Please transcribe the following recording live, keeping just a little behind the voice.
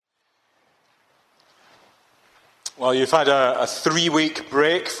Well, you've had a 3-week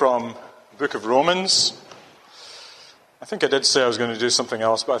break from the book of Romans. I think I did say I was going to do something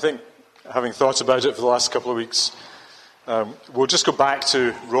else, but I think, having thought about it for the last couple of weeks, we'll just go back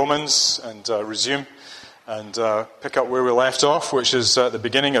to Romans and resume and pick up where we left off, which is at the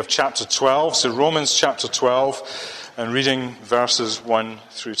beginning of chapter 12. So Romans chapter 12, and reading verses 1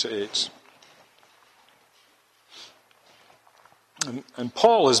 through to 8. And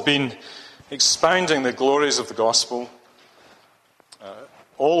Paul has been expounding the glories of the gospel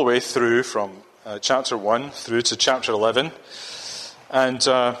all the way through from chapter 1 through to chapter 11. And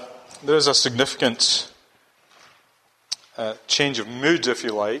there's a significant change of mood, if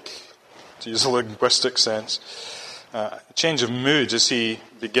you like, to use a linguistic sense. A change of mood as he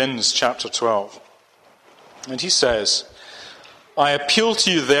begins chapter 12. And he says, "I appeal to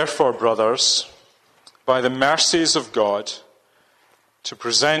you therefore, brothers, by the mercies of God, to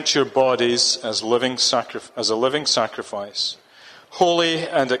present your bodies as a living sacrifice, holy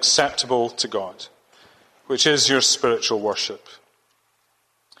and acceptable to God, which is your spiritual worship.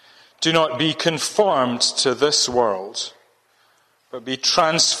 Do not be conformed to this world, but be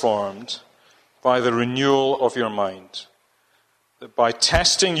transformed by the renewal of your mind, that by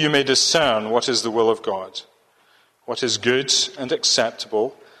testing you may discern what is the will of God, what is good and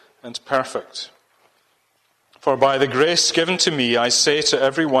acceptable and perfect. For by the grace given to me, I say to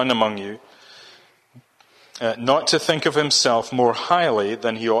every one among you, not to think of himself more highly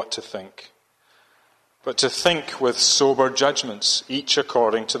than he ought to think, but to think with sober judgments, each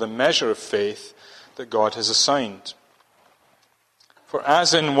according to the measure of faith that God has assigned. For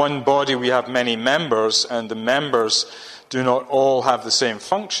as in one body we have many members, and the members do not all have the same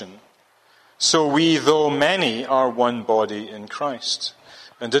function, so we, though many, are one body in Christ,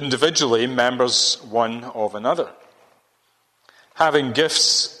 and individually members one of another. Having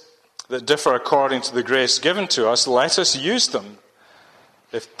gifts that differ according to the grace given to us, let us use them.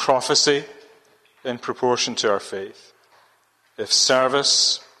 If prophecy, in proportion to our faith. If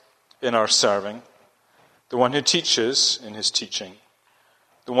service, in our serving. The one who teaches, in his teaching.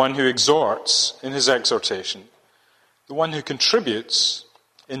 The one who exhorts, in his exhortation. The one who contributes,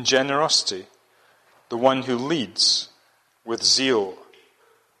 in generosity. The one who leads, with zeal.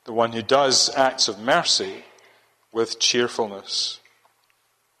 The one who does acts of mercy with cheerfulness."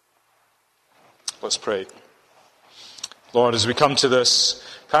 Let's pray. Lord, as we come to this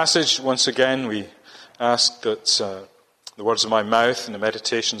passage, once again we ask that the words of my mouth and the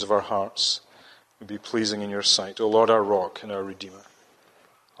meditations of our hearts will be pleasing in your sight. O Lord, our rock and our Redeemer.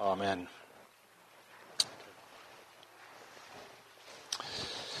 Amen.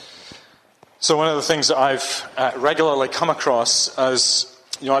 So one of the things that I've regularly come across as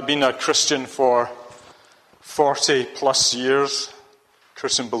I've been a Christian for 40 plus years,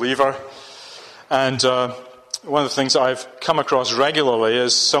 Christian believer, and one of the things I've come across regularly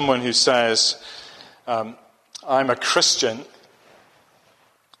is someone who says, I'm a Christian,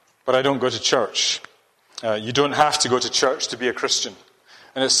 but I don't go to church. You don't have to go to church to be a Christian.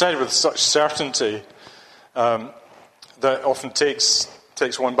 And it's said with such certainty that often takes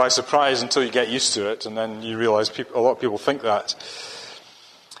one by surprise until you get used to it, and then you realize a lot of people think that.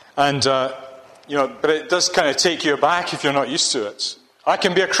 And, but it does kind of take you aback if you're not used to it. I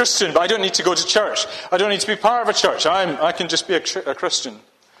can be a Christian, but I don't need to go to church. I don't need to be part of a church. I can just be a Christian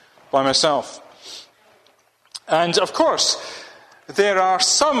by myself. And, of course, there are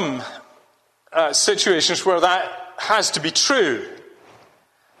some situations where that has to be true.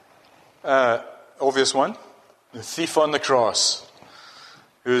 Obvious one, the thief on the cross,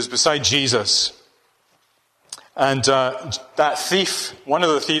 who is beside Jesus. And that thief, one of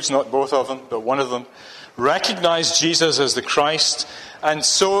the thieves, not both of them, but one of them, recognized Jesus as the Christ, and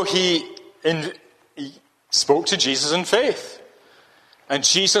so he spoke to Jesus in faith. And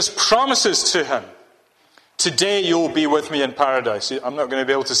Jesus promises to him, "Today you'll be with me in paradise." I'm not going to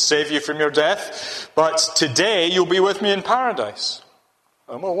be able to save you from your death, but today you'll be with me in paradise.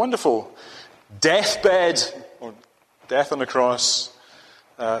 And what a wonderful deathbed, or death on the cross,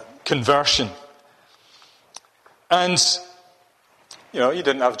 conversion. And, you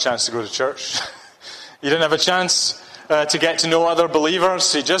didn't have a chance to go to church. You didn't have a chance to get to know other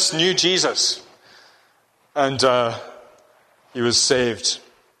believers. He just knew Jesus. And he was saved.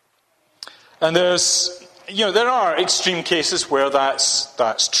 And there are extreme cases where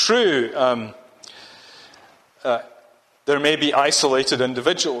that's true. There may be isolated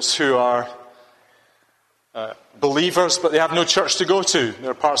individuals who are believers, but they have no church to go to.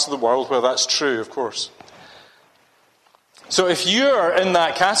 There are parts of the world where that's true, of course. So if you're in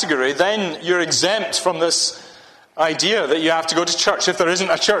that category, then you're exempt from this idea that you have to go to church if there isn't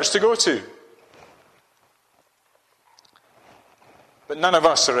a church to go to. But none of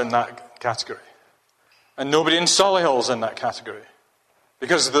us are in that category. And nobody in Solihull is in that category.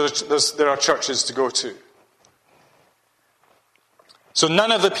 Because there are churches to go to. So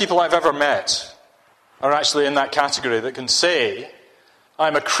none of the people I've ever met are actually in that category that can say,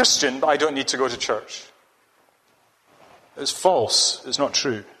 I'm a Christian, but I don't need to go to church. It's false. It's not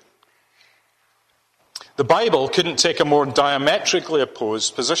true. The Bible couldn't take a more diametrically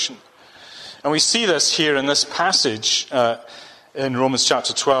opposed position. And we see this here in this passage in Romans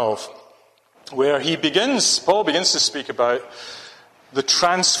chapter 12, where Paul begins to speak about the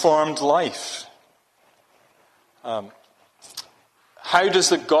transformed life. How does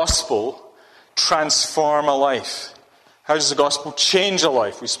the gospel transform a life? How does the gospel change a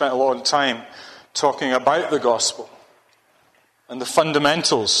life? We spent a lot of time talking about the gospel and the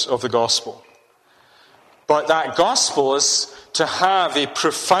fundamentals of the gospel. But that gospel is to have a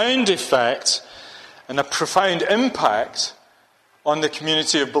profound effect and a profound impact on the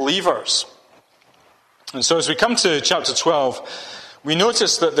community of believers. And so as we come to chapter 12, we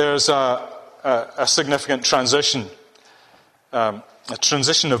notice that there's a significant transition. A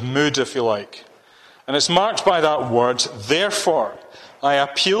transition of mood, if you like. And it's marked by that word, therefore. I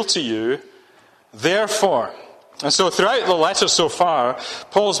appeal to you, therefore. And so throughout the letter so far,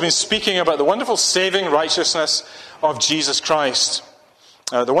 Paul's been speaking about the wonderful saving righteousness of Jesus Christ.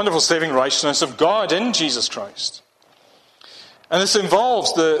 The wonderful saving righteousness of God in Jesus Christ. And this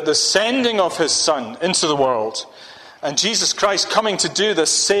involves the sending of his Son into the world. And Jesus Christ coming to do this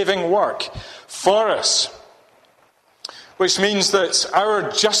saving work for us. Which means that our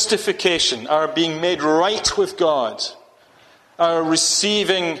justification, our being made right with God, our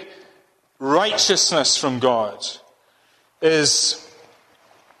receiving righteousness from God,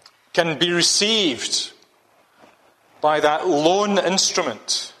 can be received by that lone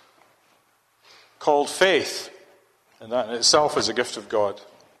instrument called faith. And that in itself is a gift of God.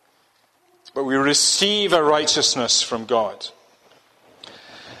 But we receive a righteousness from God.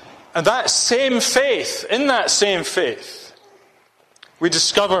 And that same faith, in that same faith, we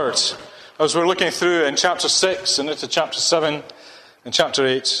discovered, as we're looking through in chapter 6 and into chapter 7 and chapter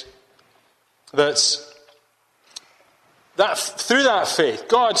 8, that through that faith,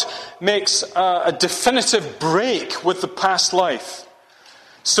 God makes a definitive break with the past life.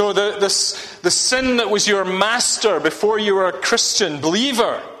 So the sin that was your master before you were a Christian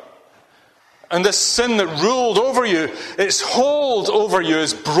believer, and this sin that ruled over you, its hold over you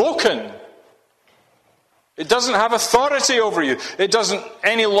is broken. It doesn't have authority over you. It doesn't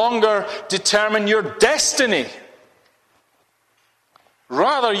any longer determine your destiny.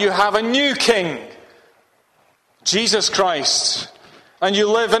 Rather, you have a new king, Jesus Christ. And you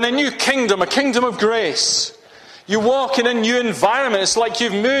live in a new kingdom, a kingdom of grace. You walk in a new environment. It's like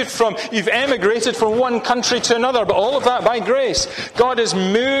you've emigrated from one country to another, but all of that by grace. God has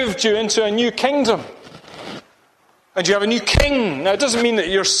moved you into a new kingdom. And you have a new king. Now, it doesn't mean that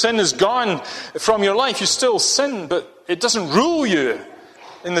your sin is gone from your life. You still sin, but it doesn't rule you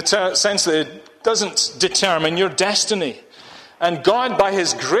in the sense that it doesn't determine your destiny. And God, by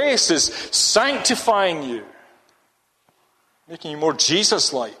his grace, is sanctifying you, making you more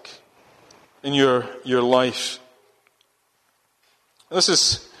Jesus-like in your life. This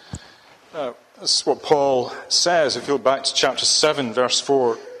is what Paul says. If you look back to chapter 7, verse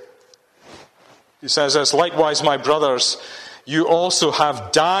 4, he says this, likewise, my brothers, you also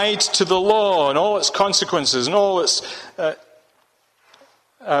have died to the law and all its consequences and all its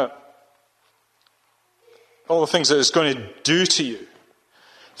all the things that it's going to do to you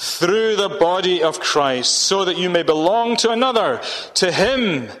through the body of Christ, so that you may belong to another, to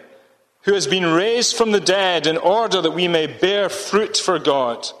him who has been raised from the dead, in order that we may bear fruit for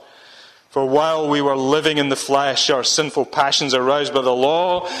God. For while we were living in the flesh, our sinful passions aroused by the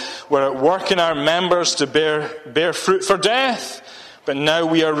law were at work in our members to bear fruit for death. But now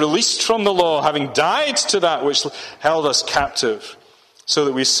we are released from the law, having died to that which held us captive, so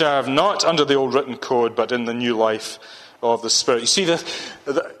that we serve not under the old written code, but in the new life of the Spirit. You see,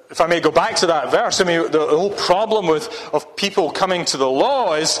 if I may go back to that verse, the whole problem of people coming to the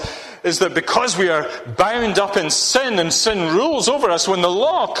law is that because we are bound up in sin and sin rules over us, when the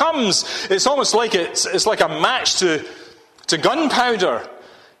law comes, it's almost like it's like a match to gunpowder.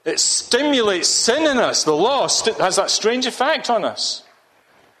 It stimulates sin in us. The law has that strange effect on us.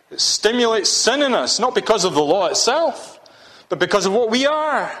 It stimulates sin in us, not because of the law itself, but because of what we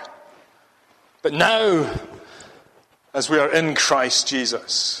are. But now, as we are in Christ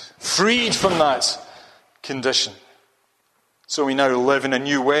Jesus, freed from that condition, so we now live in a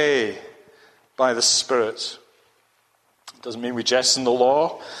new way by the Spirit. It doesn't mean we jettison the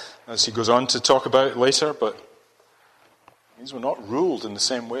law, as he goes on to talk about later, but it means we're not ruled in the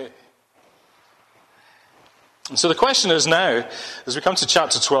same way. And so the question is now, as we come to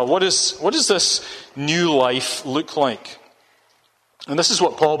chapter 12, what does this new life look like? And this is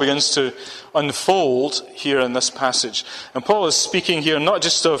what Paul begins to unfold here in this passage. And Paul is speaking here not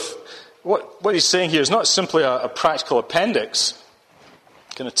just of, what he's saying here is not simply a practical appendix,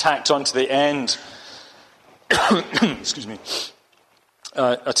 kind of tacked onto the end, excuse me,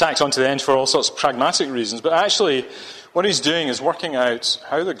 tacked onto the end for all sorts of pragmatic reasons, but actually what he's doing is working out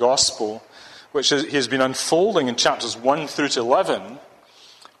how the gospel, which he has been unfolding in chapters 1 through to 11,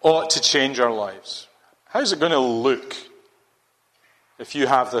 ought to change our lives. How's it going to look if you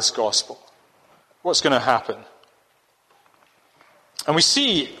have this gospel? What's going to happen? And we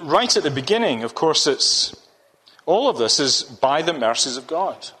see right at the beginning, of course, all of this is by the mercies of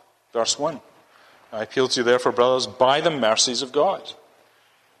God. Verse 1. I appeal to you, therefore, brothers, by the mercies of God.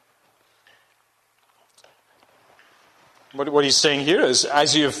 What he's saying here is,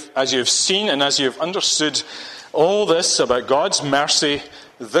 as you have seen and as you have understood all this about God's mercy,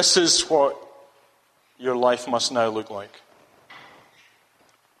 this is what your life must now look like.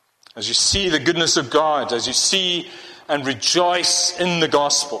 As you see the goodness of God, as you see and rejoice in the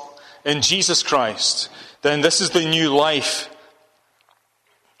gospel, in Jesus Christ, then this is the new life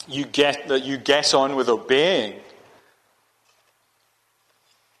you get on with obeying.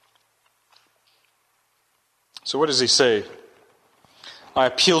 So what does he say? I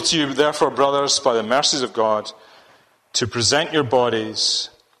appeal to you, therefore, brothers, by the mercies of God, to present your bodies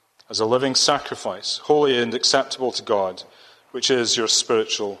as a living sacrifice, holy and acceptable to God, which is your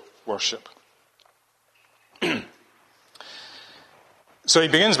spiritual worship. So he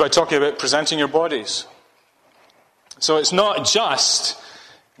begins by talking about presenting your bodies. So it's not just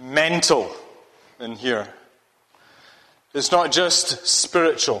mental in here. It's not just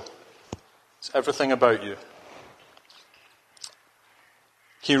spiritual. It's everything about you.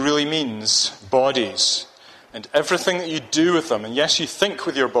 He really means bodies and everything that you do with them. And yes, you think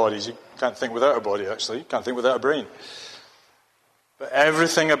with your bodies. You can't think without a body, actually. You can't think without a brain. But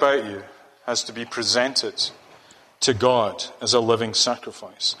everything about you has to be presented to God as a living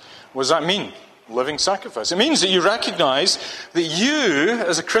sacrifice. What does that mean? Living sacrifice. It means that you recognize that you,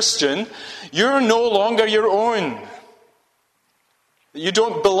 as a Christian, you're no longer your own. That you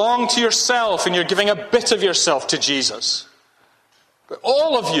don't belong to yourself and you're giving a bit of yourself to Jesus. But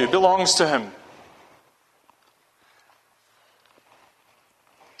all of you belongs to him.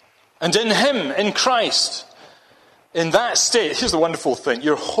 And in him, in Christ, in that state, here's the wonderful thing,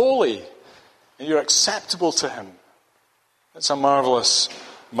 you're holy and you're acceptable to him. It's a marvelous,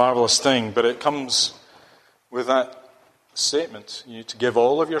 marvelous thing, but it comes with that statement. You need to give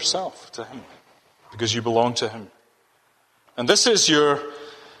all of yourself to him because you belong to him. And this is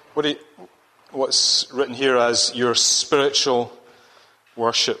what's written here as your spiritual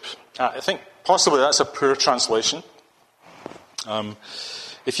worship. I think possibly that's a poor translation.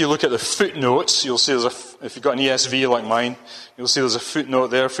 If you look at the footnotes, you'll see if you've got an ESV like mine, you'll see there's a footnote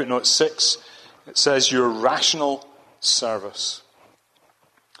there, footnote 6. It says your rational service.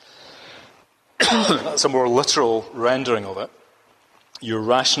 That's a more literal rendering of it. Your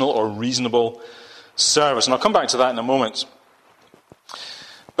rational or reasonable service. And I'll come back to that in a moment.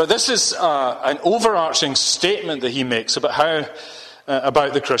 But this is an overarching statement that he makes about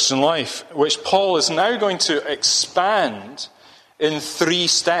about the Christian life, which Paul is now going to expand in 3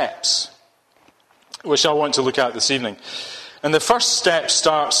 steps, which I want to look at this evening. And the first step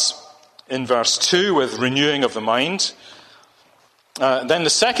starts in verse 2 with renewing of the mind. Then the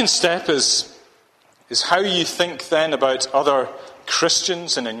second step is how you think then about other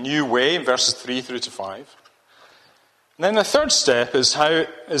Christians in a new way, in verses 3 through to 5. And then the third step is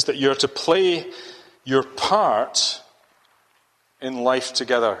that you're to play your part in life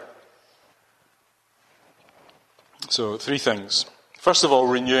together. So 3 things. First of all,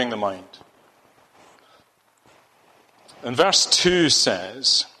 renewing the mind. And verse 2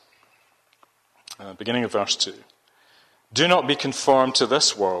 says, beginning of verse 2, do not be conformed to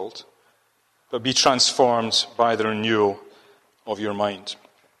this world, but be transformed by the renewal of your mind.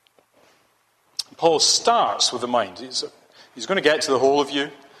 Paul starts with the mind. He's going to get to the whole of you,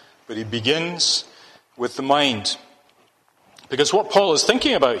 but he begins with the mind. Because what Paul is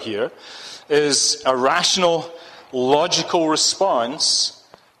thinking about here is a rational, logical response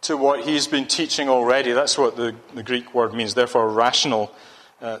to what he's been teaching already. That's what the Greek word means. Therefore, rational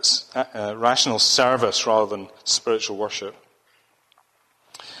service rather than spiritual worship.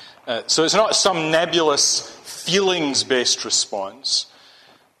 So it's not some nebulous feelings-based response.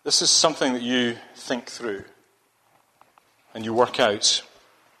 This is something that you think through and you work out.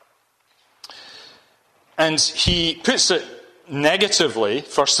 And he puts it negatively,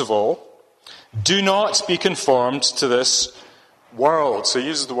 first of all, do not be conformed to this world. So he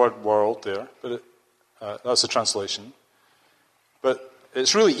uses the word world there, but that's a translation. But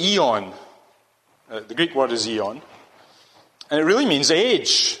it's really eon. The Greek word is eon. And it really means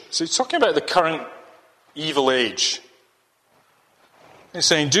age. So he's talking about the current evil age. He's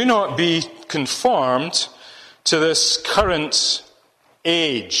saying, do not be conformed to this current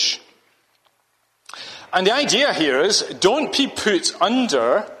age. And the idea here is, don't be put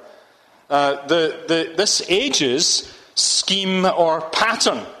under this age's scheme or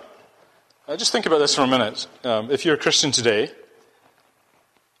pattern. Just think about this for a minute. If you're a Christian today,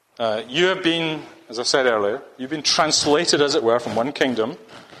 you have been, as I said earlier, you've been translated, as it were, from one kingdom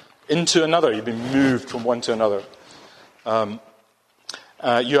into another. You've been moved from one to another.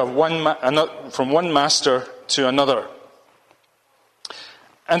 You have from one master to another.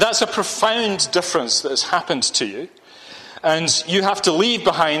 And that's a profound difference that has happened to you. And you have to leave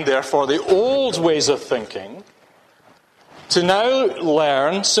behind, therefore, the old ways of thinking to now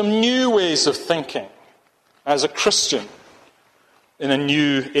learn some new ways of thinking as a Christian in a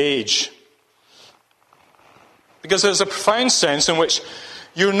new age. Because there's a profound sense in which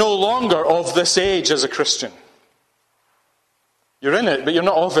you're no longer of this age as a Christian. You're in it, but you're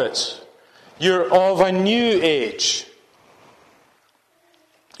not of it. You're of a new age.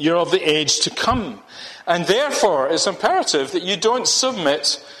 You're of the age to come. And therefore, it's imperative that you don't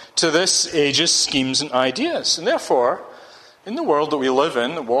submit to this age's schemes and ideas. And therefore, in the world that we live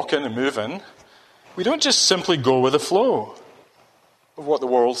in, walk in and move in, we don't just simply go with the flow of what the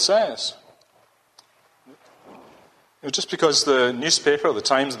world says. Just because the newspaper, the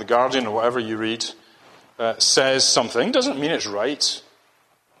Times, the Guardian, or whatever you read, says something doesn't mean it's right.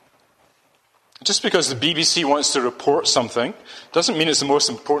 Just because the BBC wants to report something doesn't mean it's the most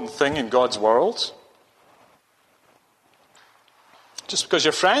important thing in God's world. Just because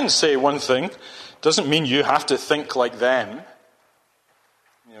your friends say one thing doesn't mean you have to think like them.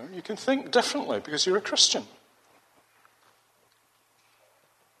 You can think differently because you're a Christian.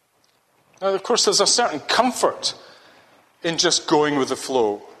 Now, of course, there's a certain comfort in just going with the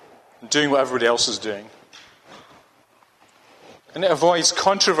flow and doing what everybody else is doing. And it avoids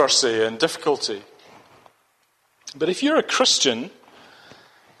controversy and difficulty. But if you're a Christian,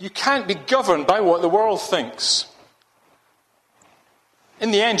 you can't be governed by what the world thinks.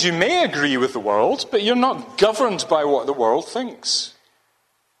 In the end, you may agree with the world, but you're not governed by what the world thinks.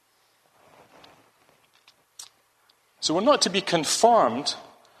 So we're not to be conformed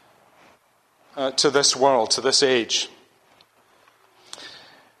to this world, to this age.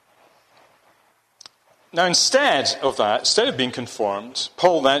 Now, instead of that, instead of being conformed,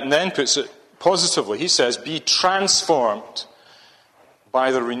 Paul then puts it positively. He says, be transformed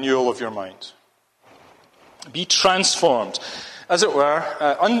by the renewal of your mind. Be transformed. As it were,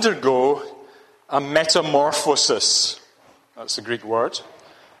 undergo a metamorphosis. That's the Greek word.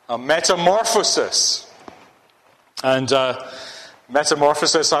 A metamorphosis. And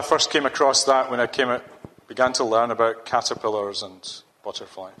metamorphosis, I first came across that when I began to learn about caterpillars and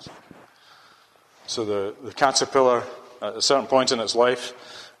butterflies. So the caterpillar, at a certain point in its life,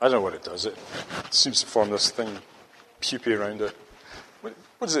 I don't know what it does. It seems to form this thing, pupae around it. What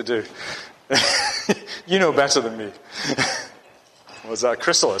does it do? You know better than me. Was that a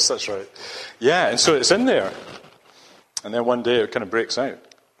chrysalis? That's right. Yeah, and so it's in there. And then one day it kind of breaks out.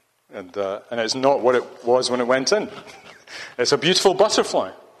 And it's not what it was when it went in. It's a beautiful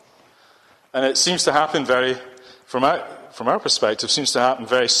butterfly. And it seems to happen from our perspective, seems to happen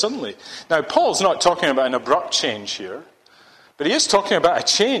very suddenly. Now, Paul's not talking about an abrupt change here, but he is talking about a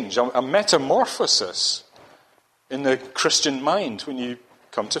change, a metamorphosis in the Christian mind when you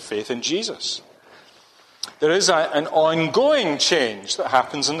come to faith in Jesus. There is an ongoing change that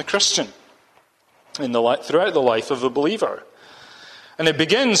happens in the Christian throughout the life of the believer. And it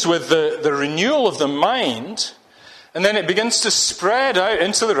begins with the renewal of the mind, and then it begins to spread out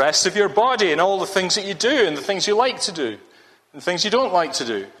into the rest of your body and all the things that you do and the things you like to do and the things you don't like to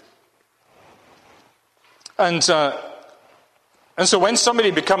do. And so when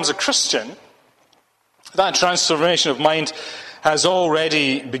somebody becomes a Christian, that transformation of mind has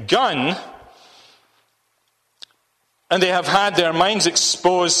already begun, and they have had their minds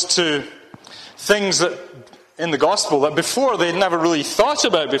exposed to things that in the gospel that before they'd never really thought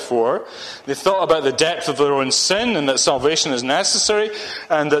about before. They thought about the depth of their own sin and that salvation is necessary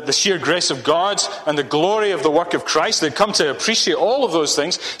and that the sheer grace of God and the glory of the work of Christ. They'd come to appreciate all of those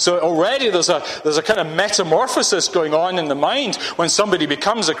things. So already there's a kind of metamorphosis going on in the mind when somebody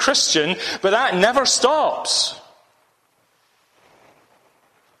becomes a Christian, but that never stops.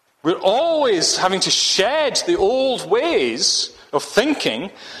 We're always having to shed the old ways of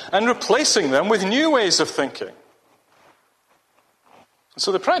thinking and replacing them with new ways of thinking.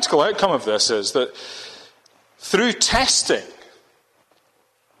 So the practical outcome of this is that through testing,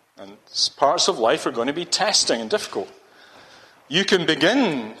 and parts of life are going to be testing and difficult, you can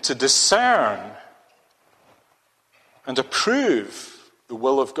begin to discern and approve the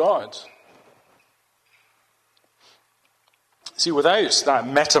will of God. See, without that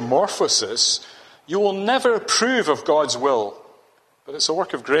metamorphosis, you will never approve of God's will. But it's a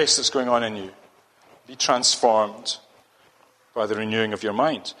work of grace that's going on in you. Be transformed by the renewing of your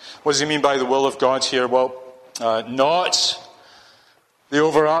mind. What does he mean by the will of God here? Well, not the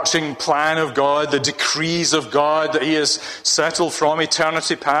overarching plan of God, the decrees of God that he has settled from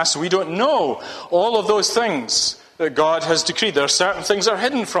eternity past. We don't know all of those things that God has decreed. There are certain things that are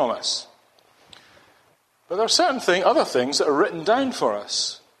hidden from us. But there are certain other things that are written down for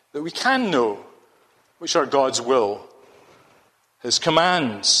us that we can know, which are God's will, his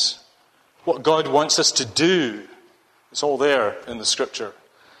commands, what God wants us to do. It's all there in the Scripture.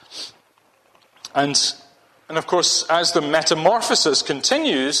 And of course, as the metamorphosis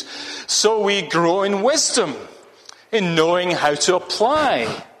continues, so we grow in wisdom, in knowing how to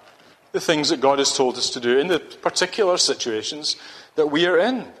apply the things that God has told us to do in the particular situations that we are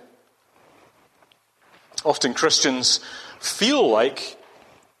in. Often Christians feel like,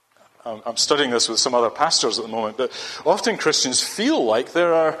 I'm studying this with some other pastors at the moment, but often Christians feel like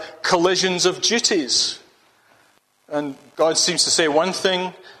there are collisions of duties. And God seems to say one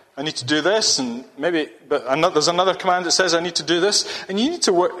thing, I need to do this, and there's another command that says I need to do this, and you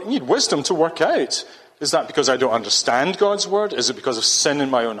need wisdom to work out. Is that because I don't understand God's word? Is it because of sin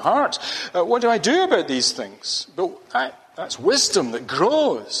in my own heart? What do I do about these things? But that's wisdom that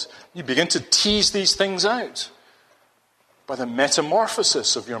grows. You begin to tease these things out by the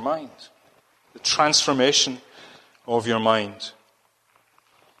metamorphosis of your mind, the transformation of your mind.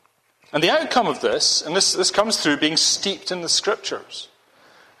 And the outcome of this, and this comes through being steeped in the Scriptures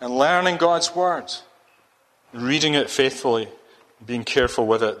and learning God's word, reading it faithfully, being careful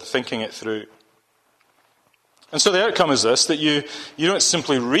with it, thinking it through. And so the outcome is this, that you don't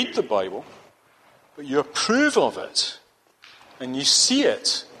simply read the Bible, but you approve of it, and you see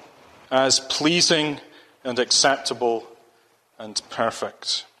it as pleasing and acceptable and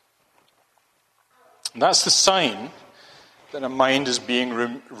perfect. And that's the sign that a mind is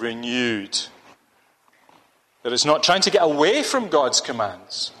being renewed. That it's not trying to get away from God's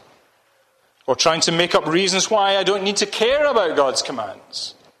commands, or trying to make up reasons why I don't need to care about God's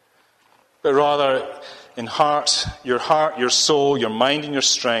commands, but rather in your soul, your mind and your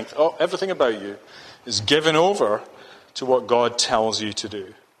strength, everything about you is given over to what God tells you to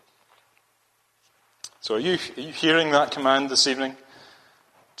do. So are you hearing that command this evening?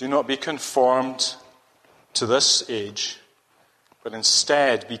 Do not be conformed to this age, but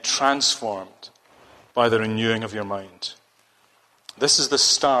instead be transformed by the renewing of your mind. This is the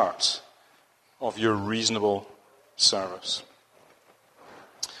start of your reasonable service.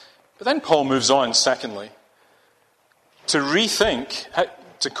 But then Paul moves on, secondly, to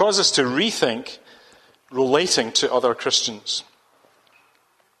cause us to rethink relating to other Christians.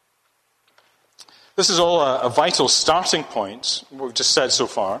 This is all a vital starting point, what we've just said so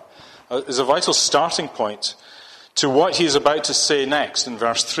far, is a vital starting point to what he is about to say next in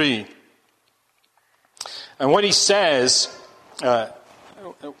verse 3. And what he says,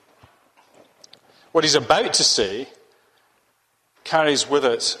 what he's about to say, carries with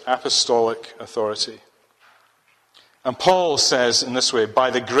it apostolic authority. And Paul says in this way, by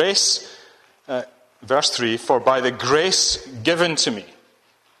the grace, verse 3, for by the grace given to me.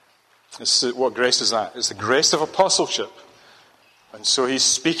 What grace is that? It's the grace of apostleship. And so he's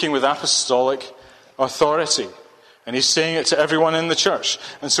speaking with apostolic authority. And he's saying it to everyone in the church.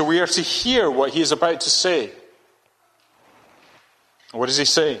 And so we are to hear what he is about to say. What does he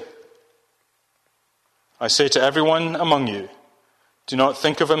say? I say to everyone among you, do not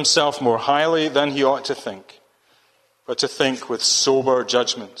think of himself more highly than he ought to think, but to think with sober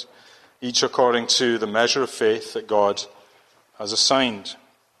judgment, each according to the measure of faith that God has assigned.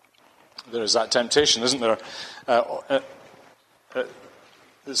 There is that temptation, isn't there?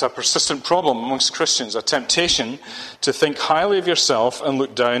 It's a persistent problem amongst Christians, a temptation to think highly of yourself and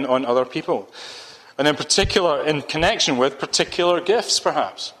look down on other people. And in particular, in connection with particular gifts,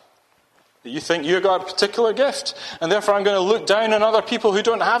 perhaps. You think you've got a particular gift, and therefore I'm going to look down on other people who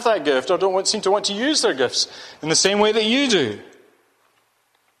don't have that gift or don't seem to want to use their gifts in the same way that you do.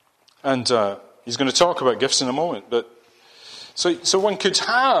 And he's going to talk about gifts in a moment. But so one could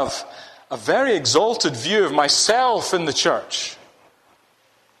have a very exalted view of myself in the church.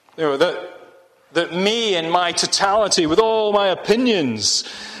 That me in my totality, with all my opinions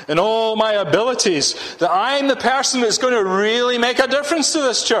and all my abilities, that I'm the person that's going to really make a difference to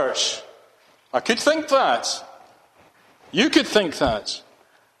this church. I could think that. You could think that.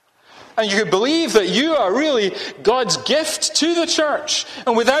 And you could believe that you are really God's gift to the church.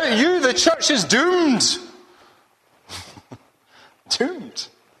 And without you, the church is doomed. Doomed.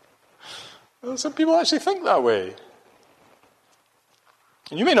 Well, some people actually think that way.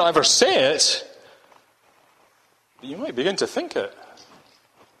 And you may not ever say it, but you might begin to think it.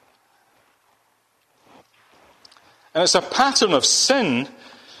 And it's a pattern of sin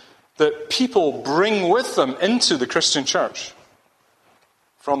that people bring with them into the Christian church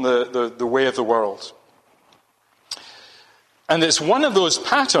from the way of the world. And it's one of those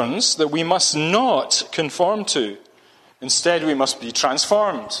patterns that we must not conform to. Instead, we must be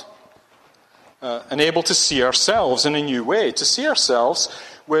transformed and able to see ourselves in a new way, to see ourselves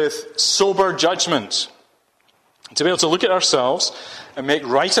with sober judgment, to be able to look at ourselves and make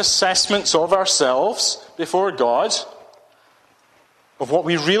right assessments of ourselves before God, of what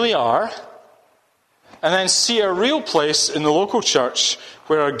we really are, and then see a real place in the local church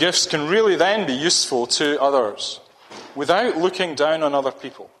where our gifts can really then be useful to others without looking down on other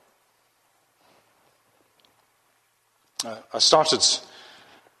people. I started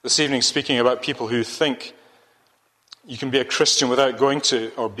this evening speaking about people who think you can be a Christian without going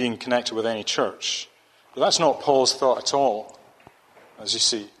to or being connected with any church. But that's not Paul's thought at all, as you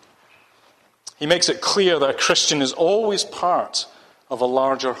see. He makes it clear that a Christian is always part of a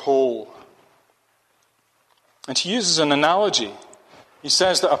larger whole. And he uses an analogy. He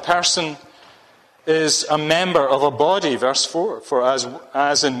says that a person is a member of a body, verse 4. For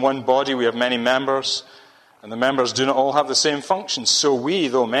as in one body we have many members, and the members do not all have the same function, so we,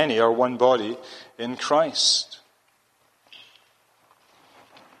 though many, are one body in Christ.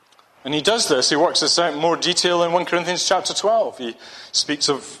 And he does this, he works this out in more detail in 1 Corinthians chapter 12. He speaks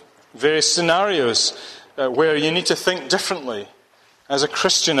of various scenarios where you need to think differently as a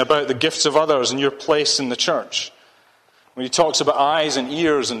Christian about the gifts of others and your place in the church. When he talks about eyes and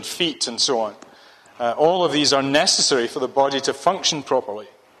ears and feet and so on, all of these are necessary for the body to function properly.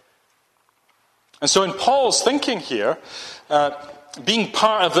 And so in Paul's thinking here, being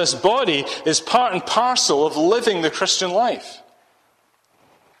part of this body is part and parcel of living the Christian life.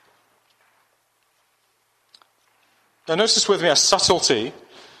 Now notice with me a subtlety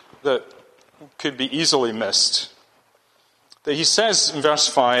that could be easily missed. That he says in verse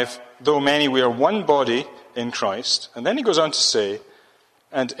 5, though many we are one body in Christ. And then he goes on to say,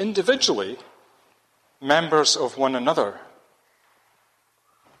 and individually members of one another.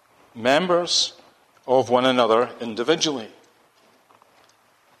 Members of one another individually.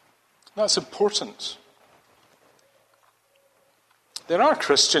 That's important. There are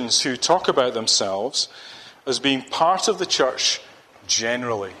Christians who talk about themselves as being part of the church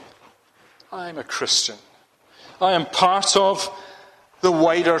generally. I'm a Christian. I am part of the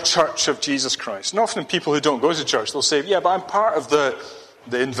wider church of Jesus Christ. And often people who don't go to church, they'll say, yeah, but I'm part of the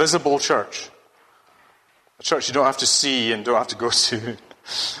invisible church. A church you don't have to see and don't have to go to.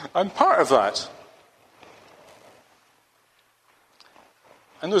 I'm part of that.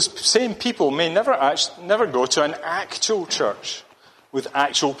 And those same people may never go to an actual church with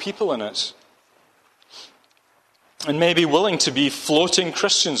actual people in it. And may be willing to be floating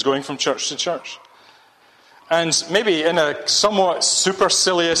Christians going from church to church. And maybe in a somewhat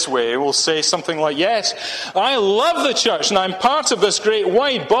supercilious way, we'll say something like, yes, I love the church and I'm part of this great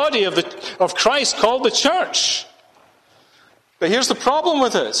wide body of Christ called the church. But here's the problem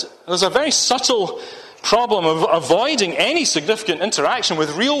with it. There's a very subtle problem of avoiding any significant interaction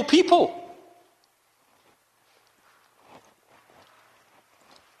with real people.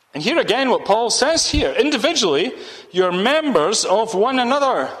 And here again what Paul says here, individually, you're members of one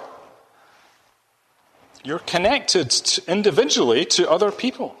another. You're connected individually to other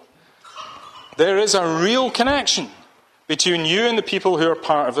people. There is a real connection between you and the people who are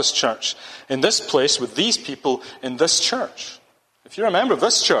part of this church. In this place, with these people in this church. If you're a member of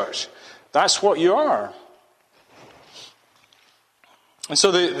this church, that's what you are. And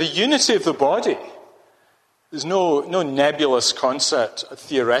so the unity of the body is no nebulous concept, a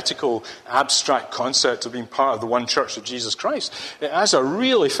theoretical, abstract concept of being part of the one church of Jesus Christ. It has a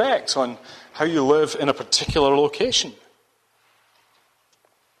real effect on how you live in a particular location.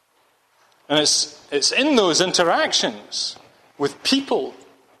 And it's in those interactions with people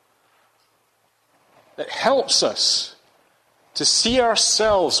that helps us to see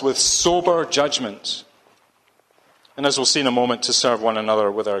ourselves with sober judgment. And as we'll see in a moment, to serve one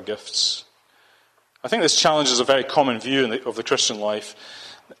another with our gifts. I think this challenges a very common view of the Christian life,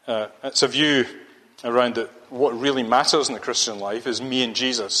 It's a view around that what really matters in the Christian life is me and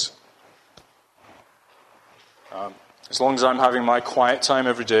Jesus. As long as I'm having my quiet time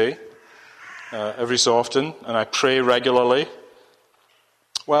every day, every so often, and I pray regularly,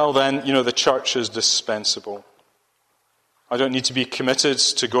 well then, the church is dispensable. I don't need to be committed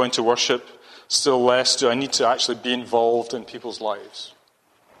to going to worship. Still less do I need to actually be involved in people's lives.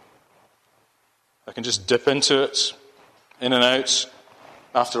 I can just dip into it, in and out.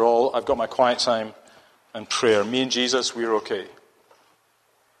 After all, I've got my quiet time and prayer. Me and Jesus, we're okay.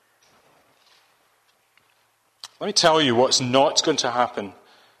 Let me tell you what's not going to happen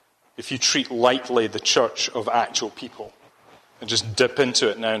if you treat lightly the church of actual people and just dip into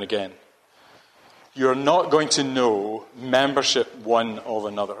it now and again. You're not going to know membership one of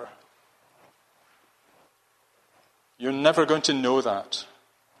another. You're never going to know that.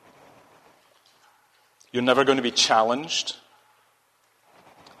 You're never going to be challenged.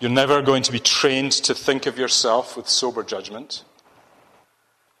 You're never going to be trained to think of yourself with sober judgment.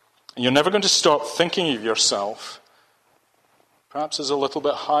 And you're never going to stop thinking of yourself perhaps as a little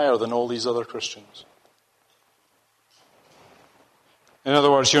bit higher than all these other Christians. In other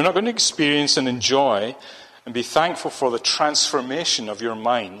words, you're not going to experience and enjoy and be thankful for the transformation of your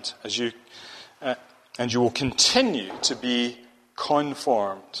mind as you and you will continue to be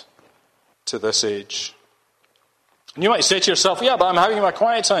conformed to this age. And you might say to yourself, yeah, but I'm having my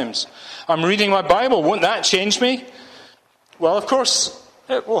quiet times. I'm reading my Bible. Won't that change me? Well, of course,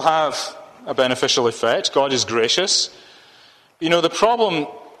 it will have a beneficial effect. God is gracious. The problem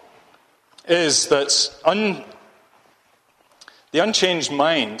is that the unchanged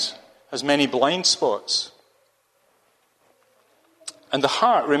mind has many blind spots. And the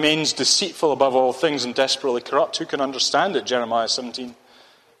heart remains deceitful above all things and desperately corrupt. Who can understand it? Jeremiah 17:9,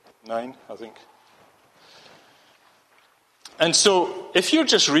 I think. And so, if you're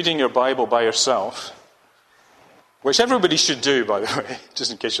just reading your Bible by yourself, which everybody should do, by the way, just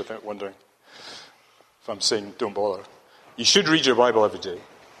in case you're wondering, if I'm saying don't bother, you should read your Bible every day.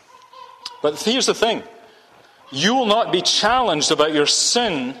 But here's the thing. You will not be challenged about your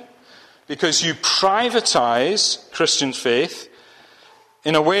sin because you privatize Christian faith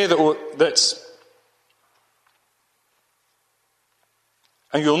in a way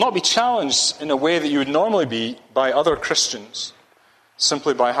and you'll not be challenged in a way that you would normally be by other Christians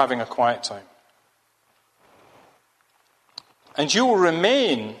simply by having a quiet time. And you will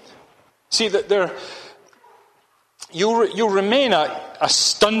remain, you'll remain a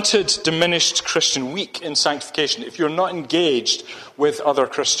stunted, diminished Christian, weak in sanctification, if you're not engaged with other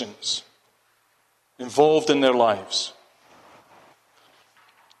Christians, involved in their lives.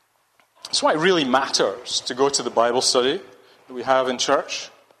 That's why it really matters to go to the Bible study that we have in church,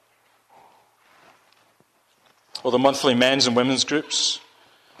 or the monthly men's and women's groups.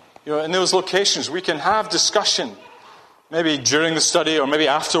 In those locations, we can have discussion, maybe during the study or maybe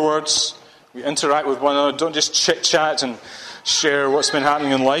afterwards. We interact with one another. Don't just chit-chat and share what's been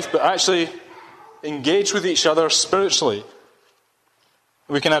happening in life, but actually engage with each other spiritually.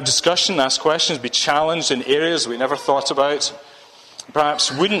 We can have discussion, ask questions, be challenged in areas we never thought about,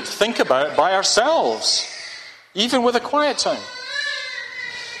 perhaps wouldn't think about by ourselves, even with a quiet time.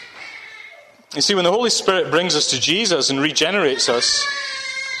 You see, when the Holy Spirit brings us to Jesus and regenerates us,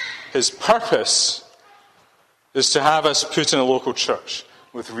 his purpose is to have us put in a local church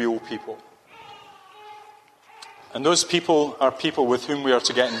with real people. And those people are people with whom we are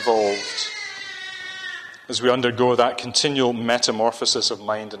to get involved as we undergo that continual metamorphosis of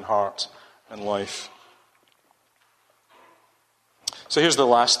mind and heart and life. So here's the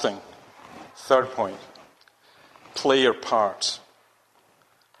last thing. Third point. Play your part.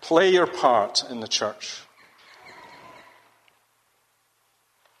 Play your part in the church.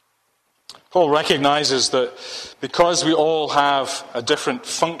 Paul recognizes that because we all have a different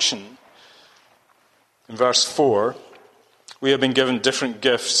function, in verse 4, we have been given different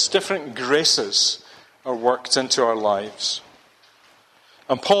gifts, different graces are worked into our lives.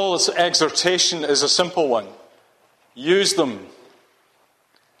 And Paul's exhortation is a simple one. Use them.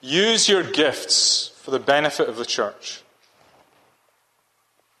 Use your gifts for the benefit of the church.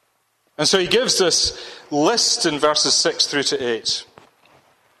 And so he gives this list in verses 6 through to 8.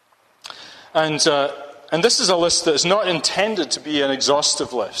 And this is a list that is not intended to be an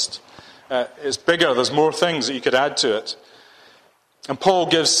exhaustive list. It's bigger, there's more things that you could add to it. And Paul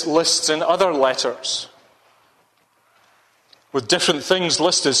gives lists in other letters with different things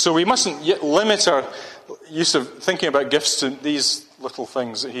listed. So we mustn't limit our use of thinking about gifts to these little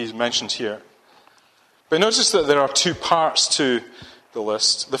things that he's mentioned here. But notice that there are two parts to the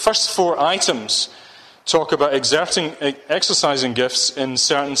list. The first 4 items talk about exercising gifts in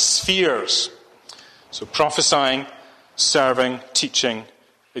certain spheres. So prophesying, serving, teaching,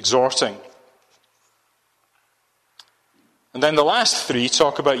 exhorting. And then the last three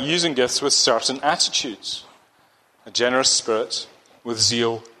talk about using gifts with certain attitudes. A generous spirit, with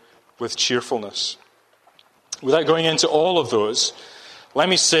zeal, with cheerfulness. Without going into all of those, let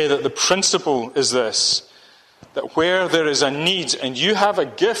me say that the principle is this, that where there is a need and you have a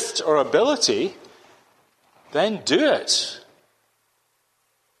gift or ability, then do it.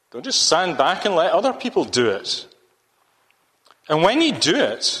 Don't just stand back and let other people do it. And when you do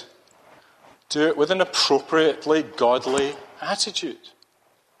it with an appropriately godly attitude.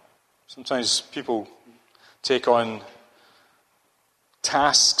 Sometimes people take on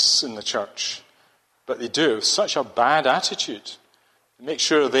tasks in the church, but they do it with such a bad attitude. They make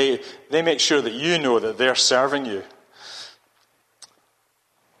sure that you know that they're serving you.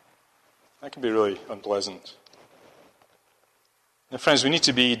 That can be really unpleasant. Now, friends, we need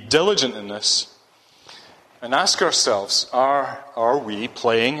to be diligent in this and ask ourselves, are we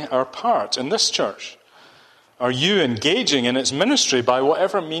playing our part in this church? Are you engaging in its ministry by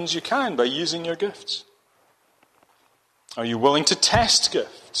whatever means you can, by using your gifts? Are you willing to test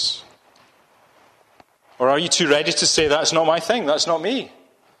gifts? Or are you too ready to say, that's not my thing, that's not me?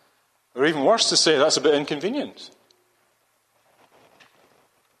 Or even worse, to say, that's a bit inconvenient?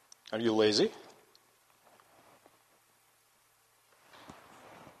 Are you lazy?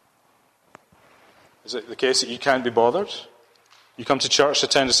 Is it the case that you can't be bothered? You come to church,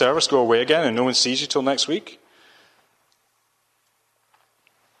 attend a service, go away again, and no one sees you till next week?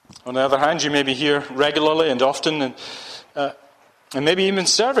 On the other hand, you may be here regularly and often, and maybe even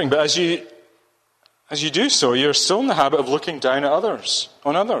serving, but as you do so, you're still in the habit of looking down at others,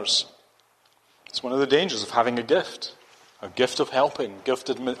 on others. It's one of the dangers of having a gift of helping, gift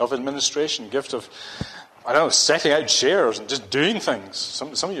of administration, gift of, setting out chairs and just doing things.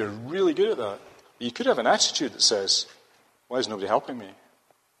 Some of you are really good at that. You could have an attitude that says, why is nobody helping me?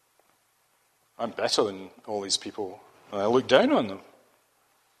 I'm better than all these people, and I look down on them.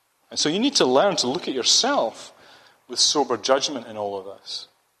 And so you need to learn to look at yourself with sober judgment in all of this.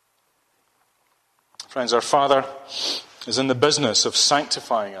 Friends, our Father is in the business of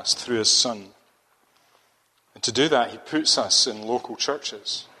sanctifying us through His Son. And to do that, He puts us in local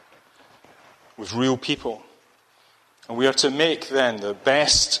churches with real people. And we are to make then the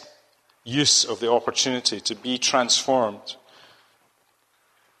best use of the opportunity to be transformed,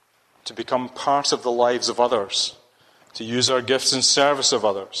 to become part of the lives of others, to use our gifts in service of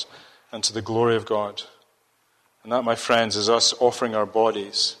others and to the glory of God. And that, my friends, is us offering our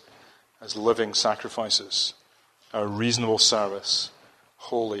bodies as living sacrifices, our reasonable service,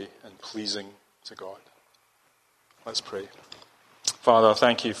 holy and pleasing to God. Let's pray. Father,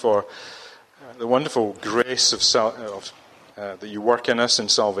 thank you for the wonderful grace that you work in us in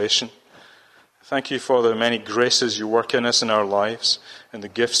salvation. Thank you for the many graces you work in us in our lives and the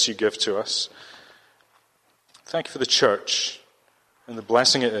gifts you give to us. Thank you for the church and the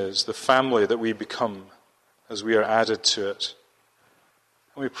blessing it is, the family that we become as we are added to it.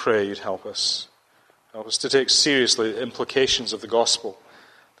 And we pray you'd help us. Help us to take seriously the implications of the gospel,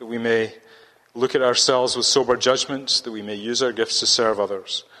 that we may look at ourselves with sober judgment, that we may use our gifts to serve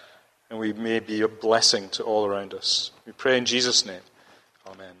others, and we may be a blessing to all around us. We pray in Jesus' name.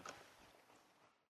 Amen.